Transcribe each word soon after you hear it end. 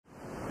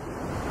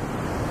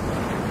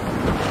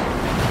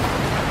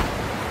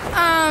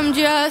I'm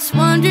just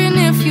wondering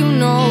if you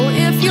know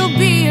if you'll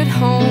be at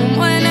home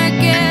when I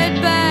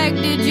get back.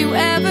 Did you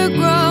ever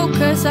grow?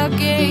 'Cause I'll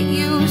get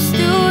used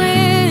to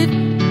it.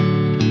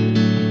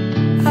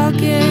 I'll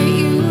get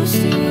used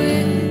to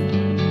it.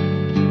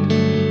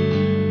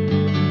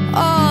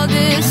 All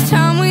this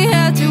time we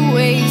had to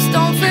waste.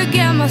 Don't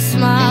forget my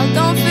smile,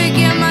 don't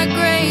forget my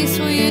grace.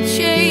 Will you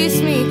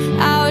chase me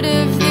out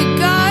of the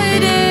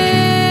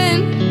garden?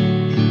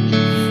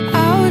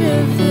 Out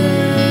of the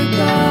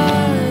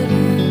garden.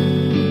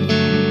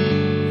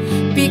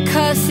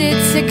 Because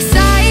it's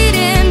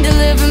exciting.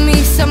 Deliver me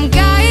some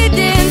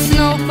guidance.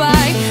 Nope,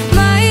 I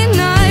might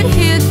not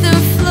hit the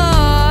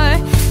floor.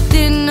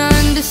 Didn't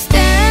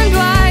understand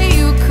why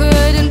you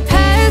couldn't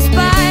pass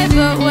by,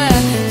 but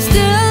we're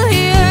still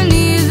here,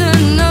 neither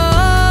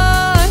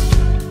nor.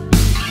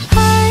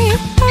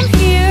 I'm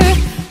here,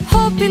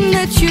 hoping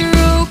that you're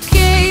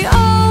okay.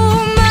 Oh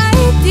my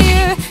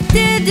dear,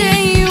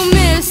 didn't you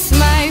miss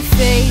my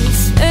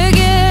face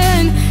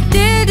again?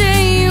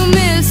 Didn't you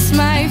miss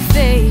my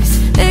face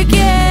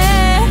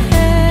again?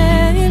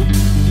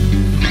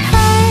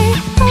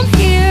 I'm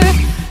here,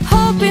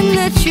 hoping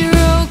that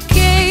you're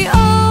okay.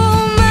 Oh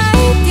my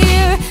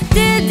dear,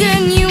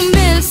 didn't you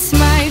miss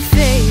my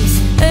face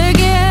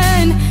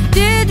again?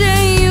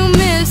 Didn't you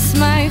miss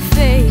my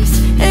face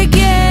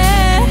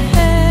again?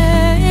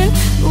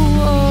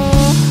 Whoa.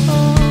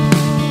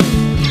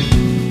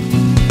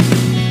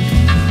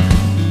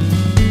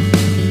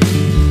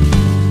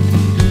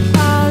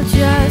 I'll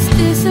just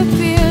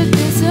disappear,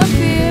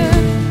 disappear.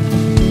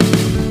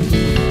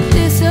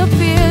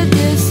 Disappear,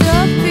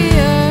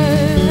 disappear.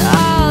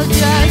 I'll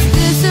just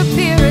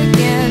disappear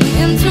again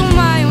into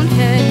my own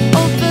head.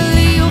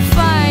 Hopefully you'll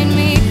find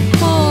me,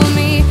 pull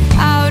me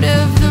out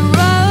of the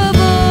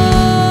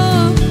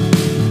rubble.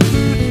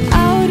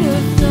 Out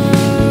of the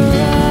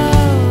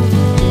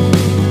rubble.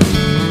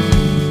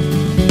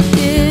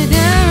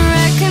 Didn't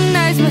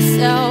recognize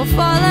myself.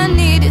 All I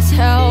need is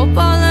help,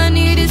 all I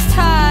need is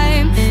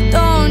time.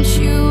 Don't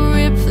you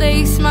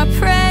replace my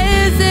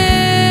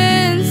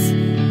presence.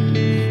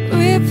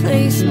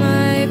 Replace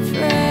my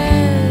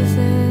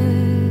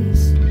presence.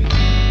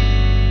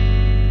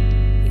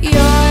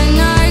 You're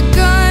not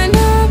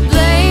gonna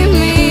blame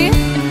me.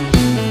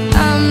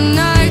 I'm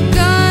not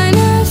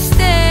gonna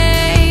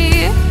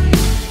stay.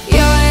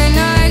 You're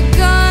not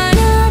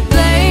gonna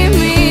blame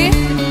me.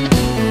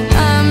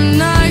 I'm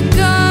not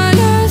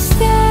gonna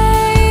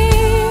stay.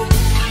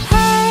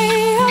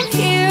 I'm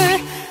here,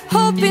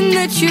 hoping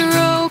that you're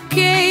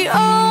okay.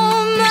 Oh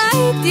my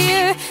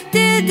dear,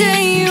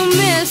 didn't you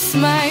miss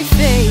my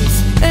face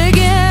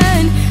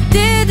again?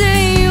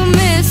 Didn't you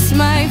miss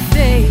my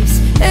face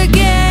again?